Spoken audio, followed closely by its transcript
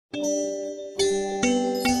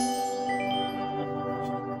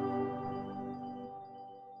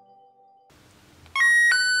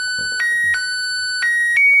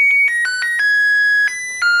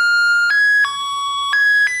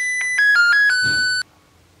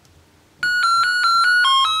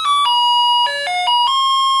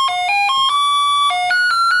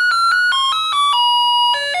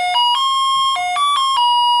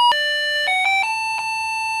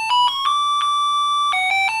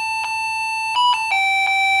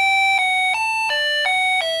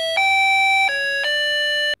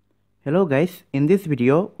Hello guys, in this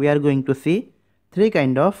video we are going to see three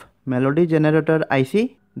kind of melody generator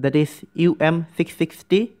IC, that is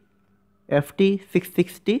UM66T,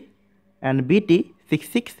 FT66T and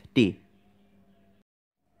BT66T.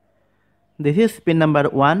 This is pin number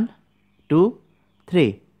 1, 2,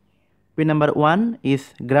 3. Pin number 1 is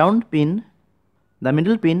ground pin. The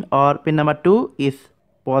middle pin or pin number 2 is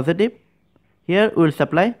positive. Here we will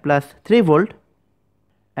supply plus 3 volt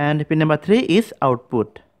and pin number 3 is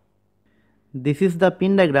output. This is the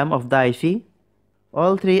pin diagram of the IC.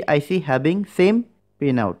 All three IC having same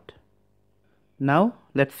pin out. Now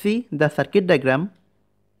let's see the circuit diagram.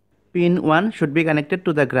 Pin 1 should be connected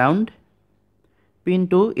to the ground. Pin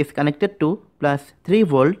 2 is connected to plus 3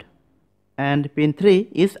 volt and pin 3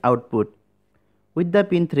 is output. With the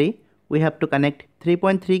pin 3 we have to connect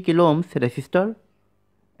 3.3 kilo ohms resistor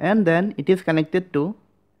and then it is connected to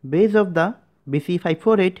base of the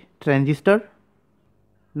BC548 transistor.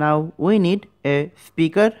 Now we need a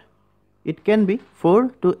speaker. It can be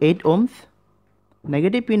 4 to 8 ohms.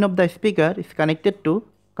 Negative pin of the speaker is connected to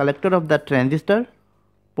collector of the transistor.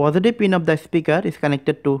 Positive pin of the speaker is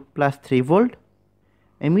connected to plus 3 volt.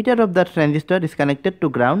 Emitter of the transistor is connected to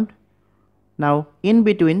ground. Now in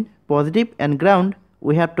between positive and ground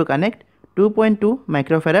we have to connect 2.2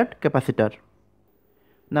 microfarad capacitor.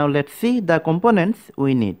 Now let's see the components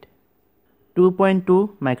we need.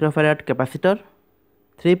 2.2 microfarad capacitor,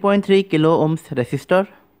 3.3 kilo ohms resistor,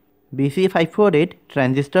 BC548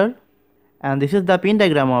 transistor, and this is the pin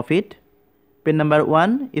diagram of it. Pin number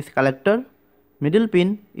 1 is collector, middle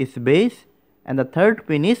pin is base and the third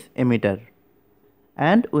pin is emitter.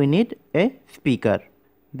 And we need a speaker.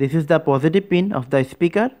 This is the positive pin of the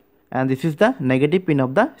speaker and this is the negative pin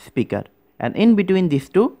of the speaker. And in between these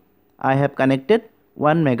two I have connected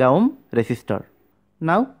 1 mega ohm resistor.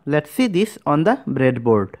 Now let's see this on the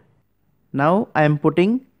breadboard. Now I am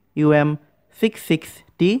putting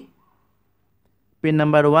UM66T. Pin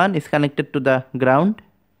number 1 is connected to the ground.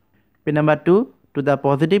 Pin number 2 to the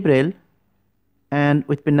positive rail. And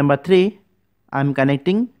with pin number 3 I am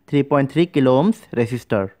connecting 3.3 kilo ohms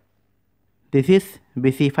resistor. This is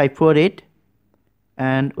BC548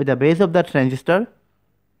 and with the base of the transistor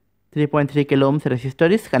 3.3 kilo ohms resistor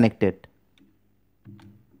is connected.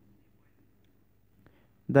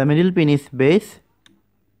 The middle pin is base.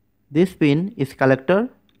 This pin is collector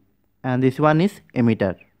and this one is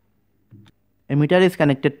emitter. Emitter is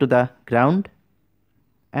connected to the ground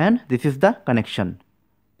and this is the connection.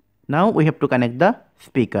 Now we have to connect the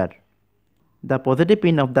speaker. The positive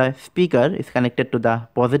pin of the speaker is connected to the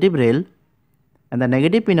positive rail and the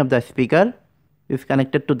negative pin of the speaker is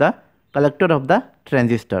connected to the collector of the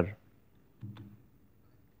transistor.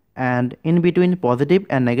 And in between positive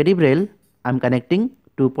and negative rail I am connecting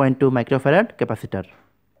 2.2 microfarad capacitor.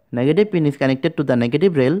 Negative pin is connected to the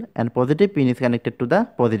negative rail and positive pin is connected to the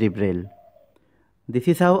positive rail. This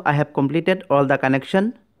is how I have completed all the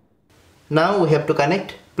connection. Now we have to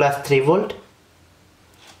connect plus 3 volt.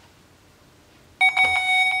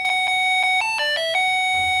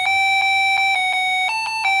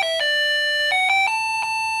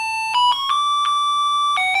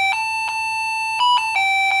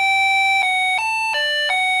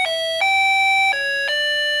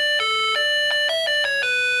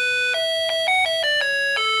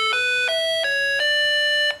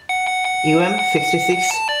 UM66.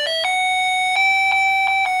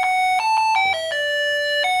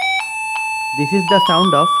 This is the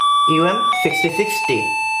sound of UM66T.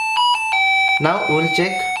 Now we will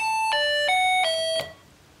check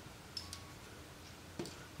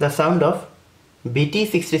the sound of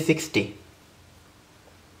BT66T.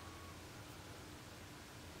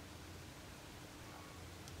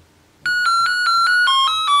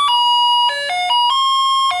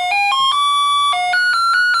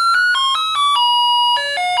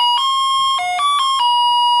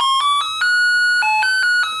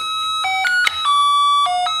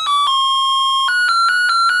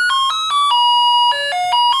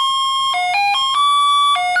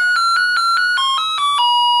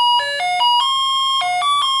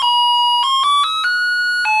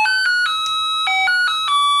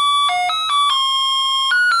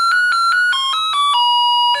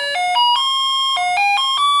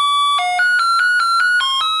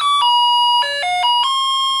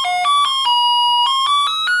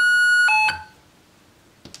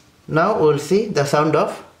 Now we will see the sound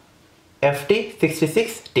of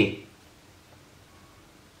FT66T.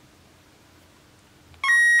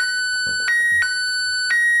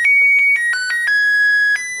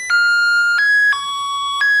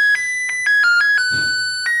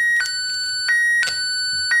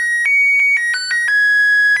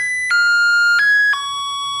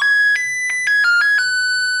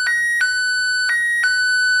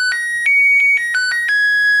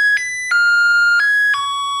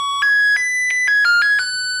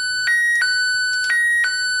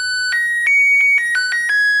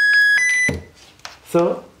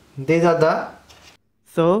 So these are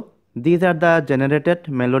the generated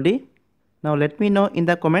melody. Now let me know in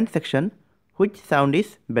the comment section which sound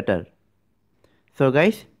is better. So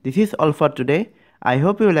guys, this is all for today. I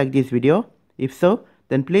hope you like this video. If so,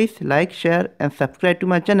 then please like, share and subscribe to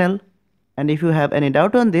my channel. And if you have any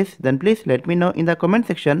doubt on this, then please let me know in the comment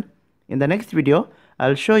section. In the next video,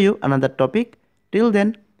 I'll show you another topic. Till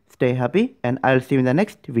then, stay happy and I'll see you in the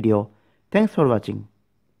next video. Thanks for watching.